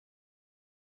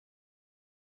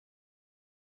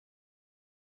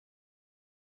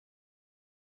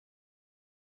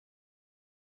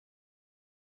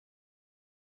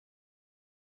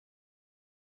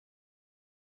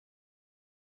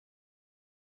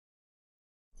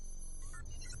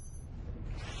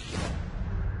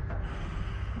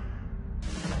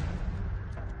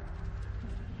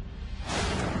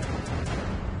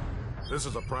This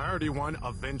is a Priority 1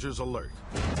 Avengers alert.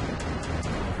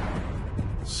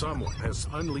 Someone has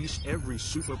unleashed every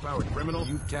superpowered criminal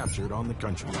you've captured on the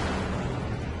country.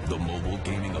 The mobile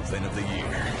gaming event of the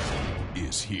year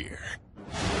is here.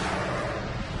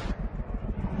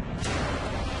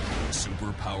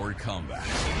 Super-powered combat,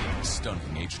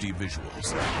 stunning HD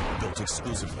visuals, built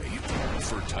exclusively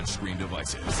for touchscreen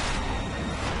devices.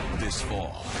 This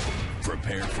fall,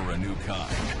 prepare for a new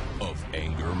kind of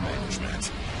anger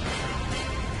management.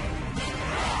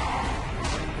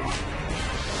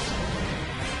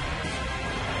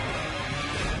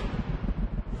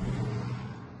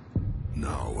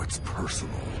 Now it's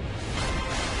personal.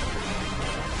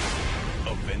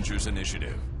 Avengers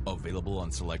Initiative, available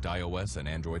on select iOS and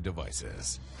Android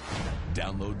devices.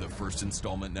 Download the first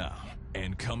installment now.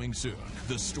 And coming soon,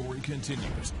 the story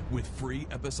continues with free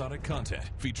episodic content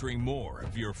featuring more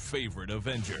of your favorite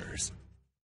Avengers.